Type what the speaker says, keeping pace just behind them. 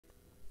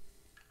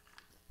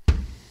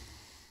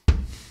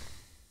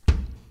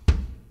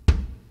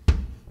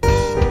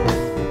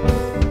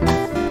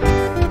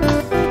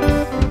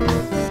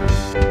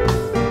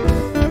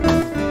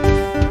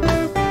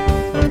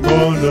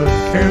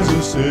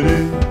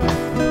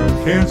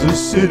Kansas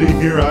City,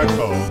 here I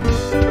come.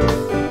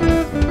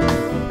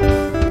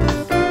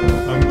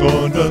 I'm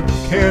going to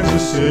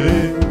Kansas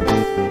City,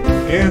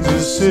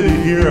 Kansas City,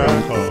 here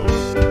I come.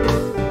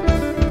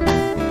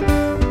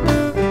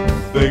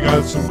 They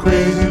got some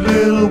crazy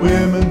little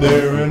women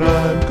there, and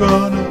I'm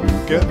gonna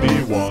get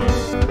me one.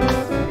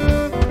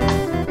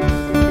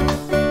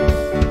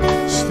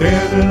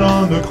 Standing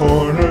on the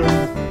corner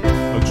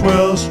of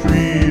 12th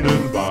Street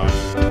and Vine,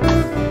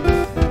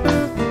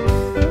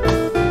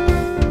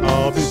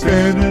 I'll be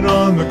standing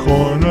on the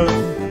corner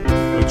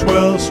of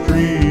 12th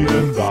Street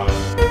and Vine,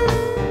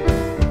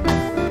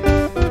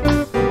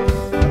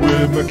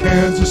 with my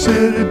Kansas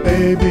City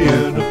baby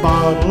and a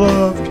bottle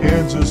of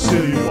Kansas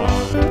City wine.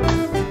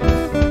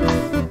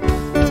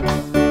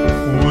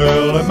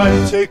 Well, I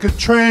might take a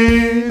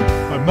train,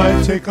 I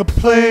might take a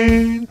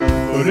plane,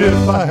 but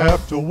if I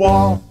have to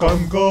walk,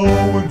 I'm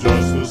going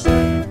just the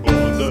same.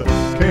 Going to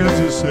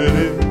Kansas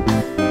City,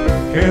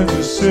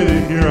 Kansas City,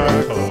 here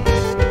I come.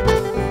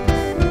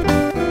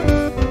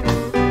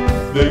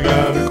 They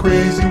got a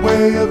crazy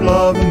way of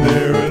loving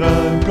there, and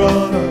I'm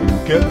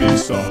gonna get me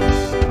some.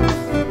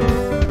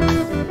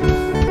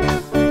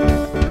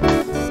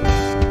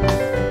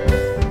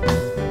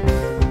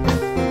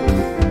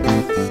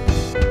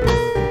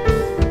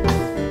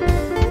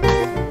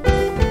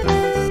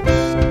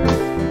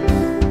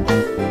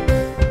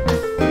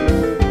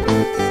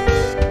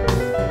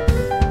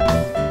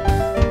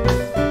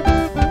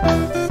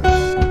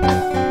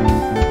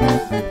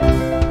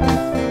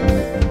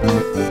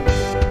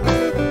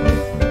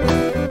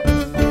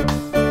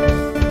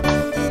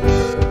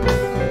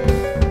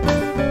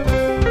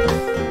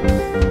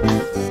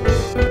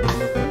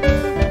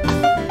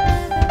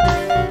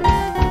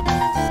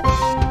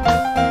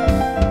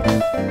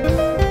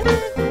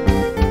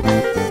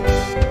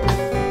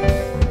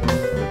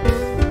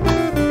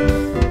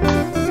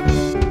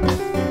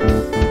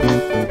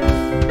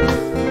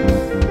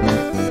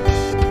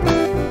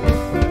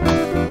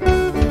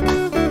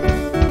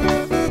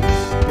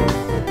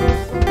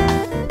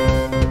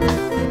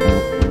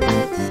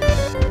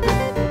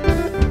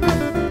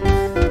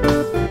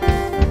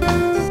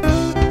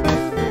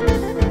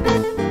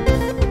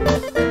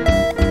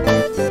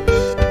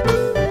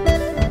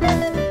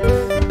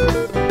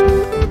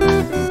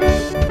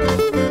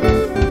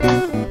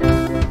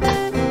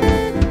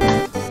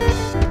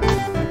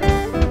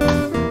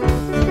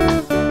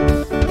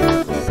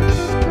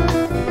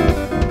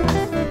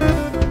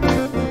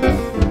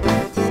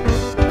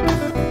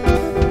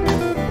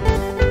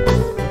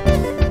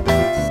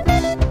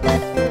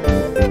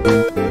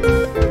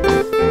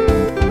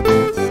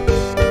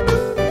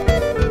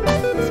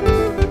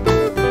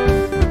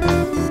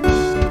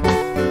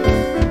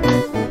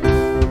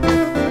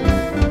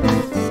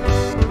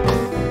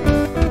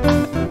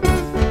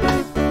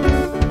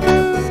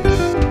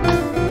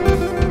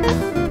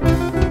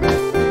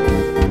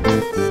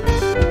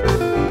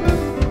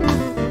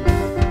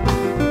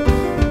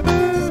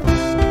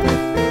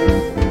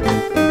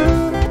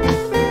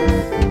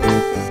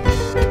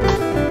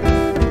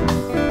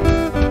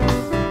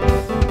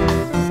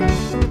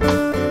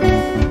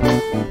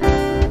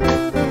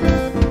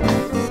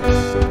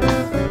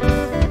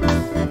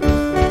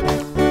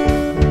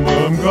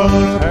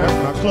 Gonna pack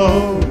my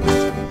clothes,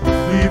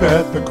 leave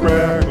at the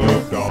crack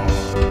of dawn.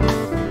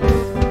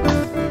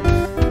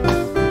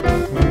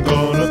 I'm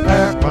gonna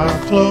pack my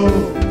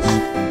clothes,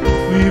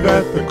 leave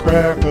at the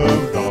crack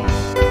of dawn.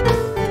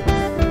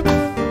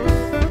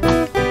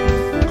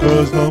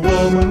 'Cause my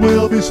woman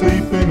will be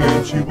sleeping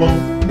and she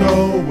won't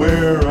know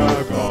where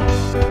I've gone.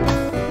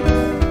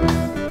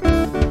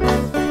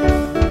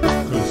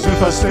 'Cause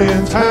if I stay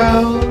in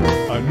town,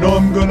 I know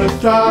I'm gonna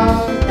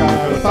die.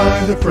 Gotta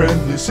find a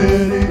friendly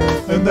city,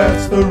 and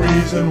that's the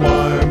reason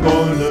why I'm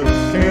going to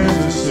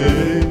Kansas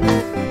City.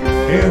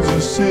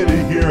 Kansas City,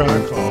 here I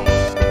come.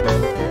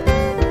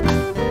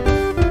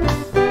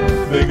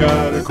 They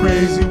got a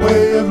crazy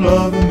way of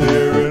loving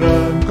there, and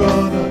I'm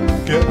gonna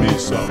get me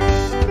some.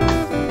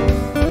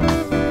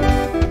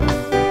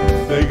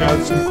 They got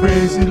some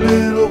crazy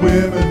little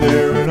women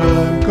there, and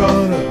I'm